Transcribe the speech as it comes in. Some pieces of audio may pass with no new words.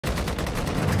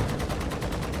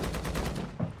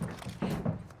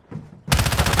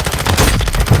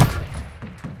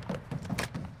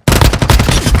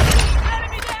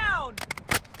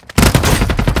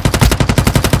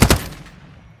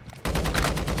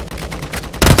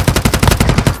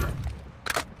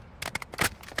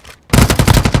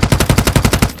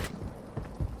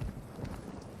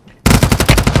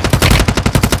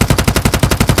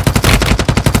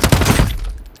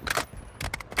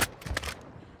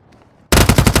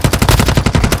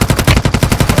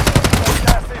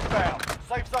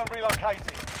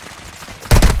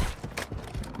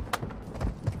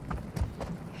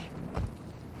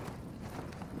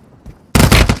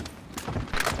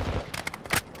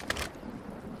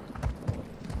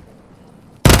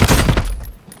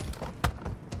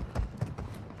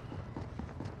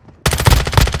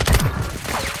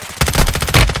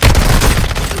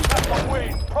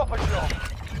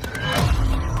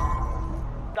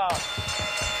zone.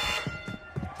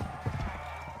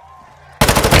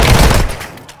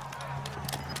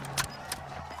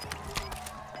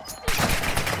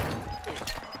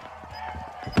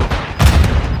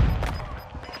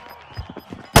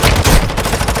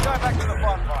 Go back to the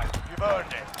front line. You've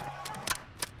earned it.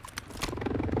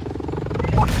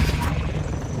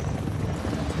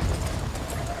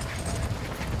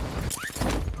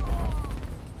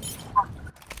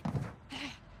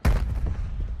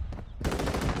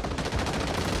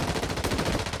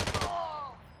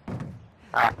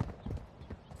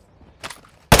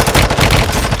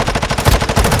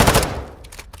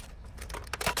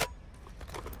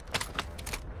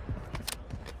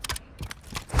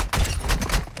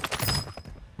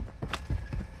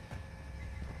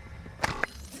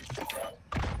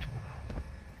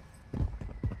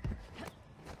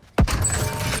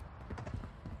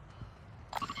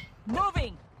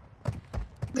 Moving!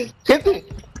 Hit me!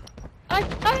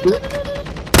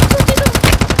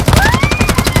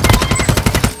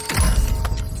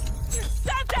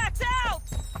 Contacts out!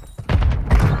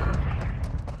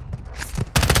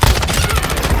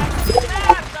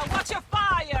 Merda, watch your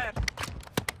fire!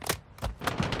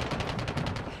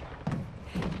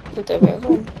 No te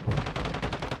veo.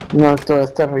 No, esto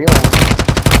está arriba.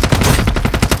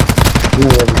 No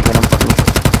voy a brincar por mí.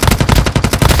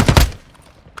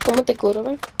 ¿Cómo te curo,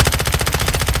 ven?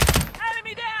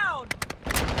 Enemy down!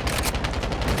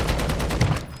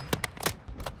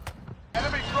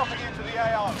 Enemy dropping into the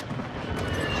AO.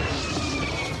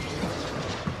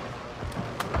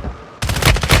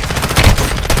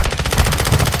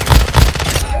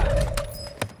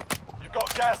 You've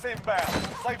got gas inbound.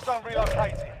 Safe zone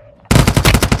relocated.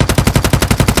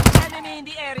 Enemy in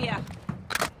the area!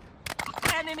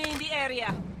 Enemy in the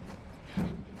area!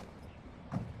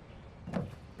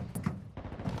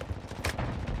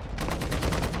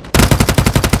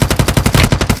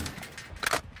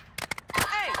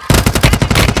 Hey!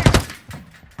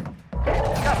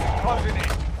 Enemy Gas is closing in.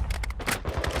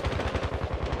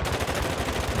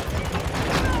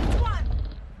 here! One!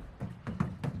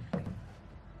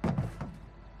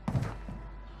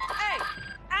 Hey!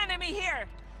 Enemy here!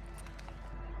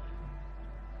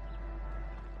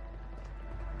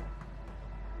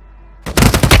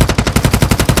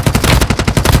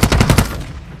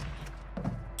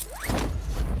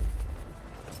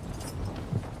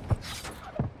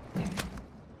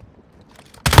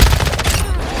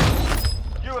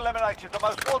 You eliminated the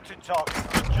most wanted target.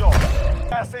 Good job.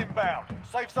 Gas inbound.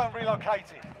 Safe zone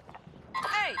relocated.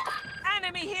 Hey!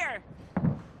 Enemy here!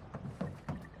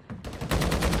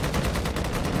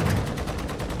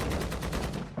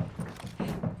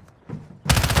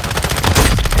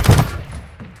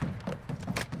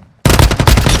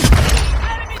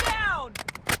 Enemy down!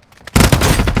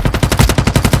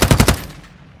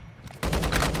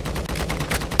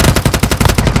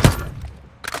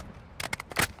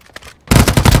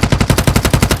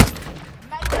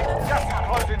 Gas is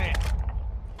closing in.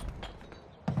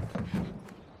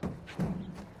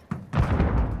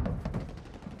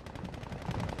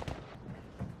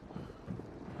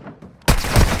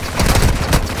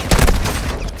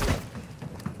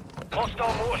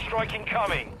 Hostile mortar strike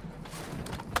incoming.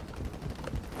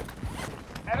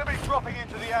 Enemy dropping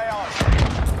into the AO.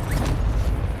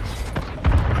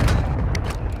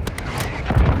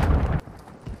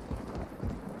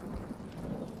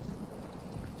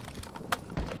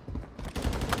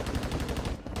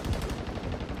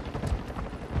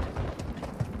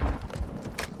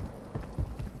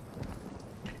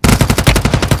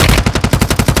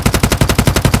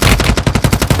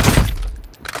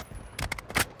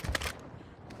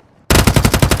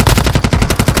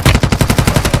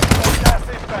 Gas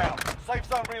inbound. Safe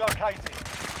zone relocated.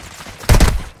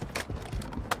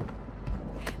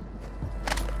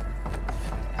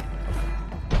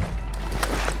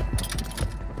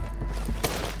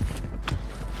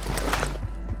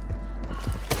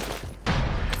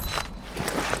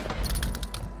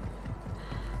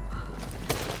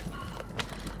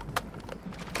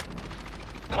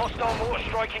 Hostile mortar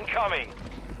strike incoming.